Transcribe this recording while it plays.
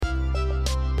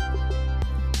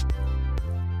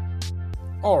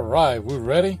All right, we're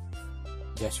ready?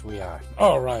 Yes, we are.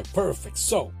 All right, perfect.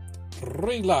 So,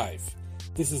 Ring Life.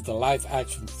 This is the live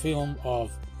action film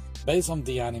based on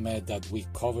the anime that we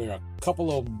covered a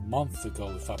couple of months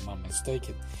ago, if I'm not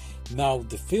mistaken. Now,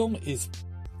 the film is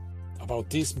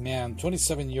about this man,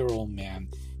 27-year-old man,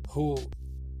 who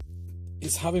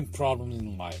is having problems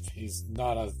in life. He's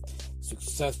not as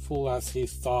successful as he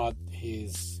thought.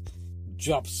 His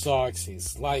job sucks,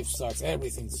 his life sucks,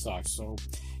 everything sucks. So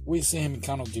we see him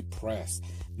kind of depressed.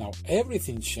 Now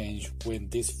everything changed when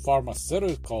this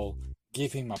pharmaceutical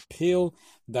give him a pill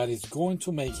that is going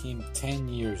to make him 10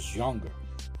 years younger.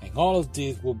 And all of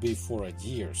this will be for a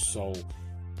year. So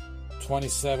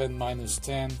 27 minus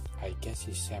 10, I guess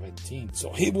he's 17.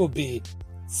 So he will be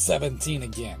 17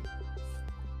 again.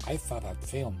 I thought that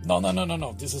film. No.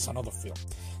 This is another film.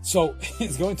 So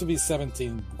he's going to be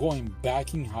 17, going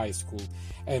back in high school.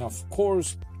 And of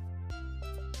course,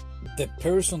 the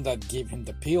person that gave him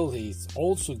the pill, he's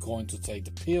also going to take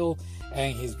the pill.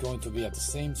 And he's going to be at the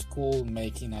same school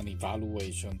making an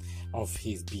evaluation of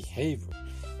his behavior.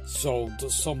 So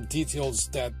there's some details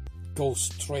that go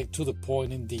straight to the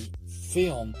point in the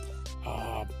film.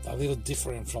 A little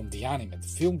different from the anime. The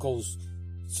film goes,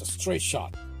 it's a straight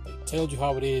shot. They tell you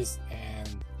how it is,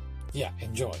 and yeah,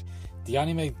 enjoy. The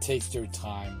anime takes their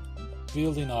time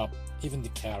building up even the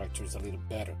characters a little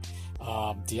better.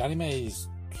 The anime is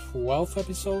 12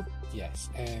 episodes, yes,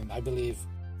 and I believe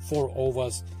 4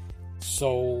 ovas,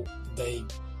 so they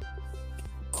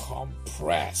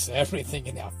compress everything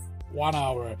in a 1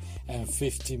 hour and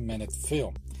 15-minute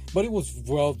film. But it was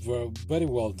very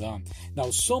well done. Now,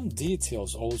 some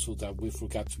details also that we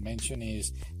forgot to mention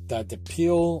is that the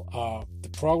pill, the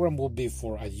program will be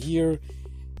for a year.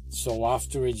 So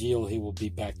after a year, he will be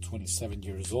back 27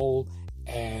 years old.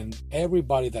 And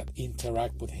everybody that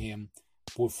interact with him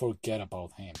will forget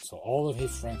about him. So all of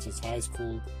his friends in high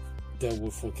school, they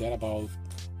will forget about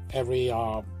every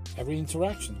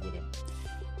interaction with him.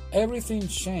 Everything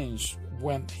changed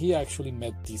when he actually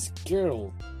met this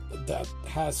girl that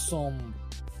has some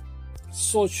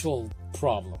social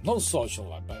problem, not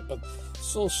social, but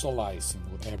socializing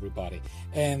with everybody,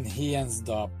 and he ends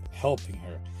up helping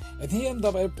her, and he ends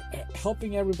up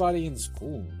helping everybody in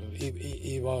school,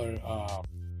 either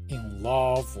in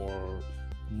love or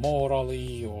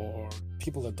morally, or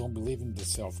people that don't believe in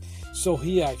themselves. So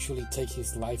he actually take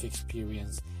his life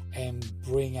experience and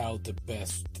bring out the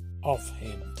best of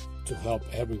him to help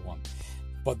everyone.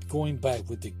 But going back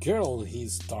with the girl, he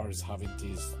starts having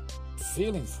this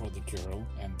feeling for the girl,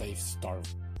 and they start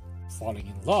falling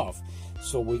in love.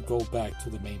 So we go back to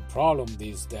the main problem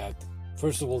is that,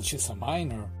 first of all, she's a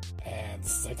minor, and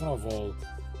second of all,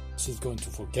 she's going to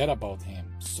forget about him.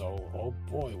 So, oh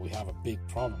boy, we have a big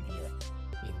problem here.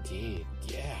 Indeed,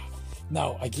 yeah.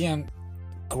 Now, again,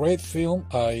 great film.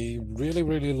 I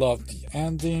really loved the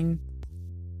ending.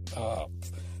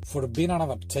 For being an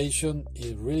adaptation,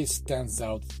 it really stands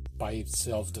out by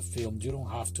itself, the film. You don't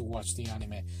have to watch the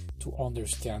anime to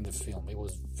understand the film. It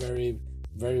was very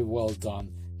well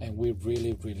done, and we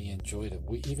really enjoyed it.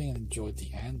 We even enjoyed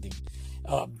the ending.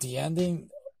 The ending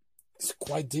is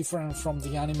quite different from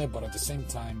the anime, but at the same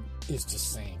time, it's the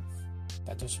same.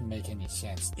 That doesn't make any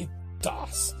sense. It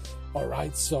does.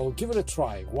 Alright, so give it a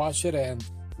try. Watch it and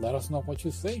let us know what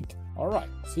you think. Alright,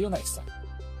 see you next time.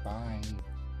 Bye.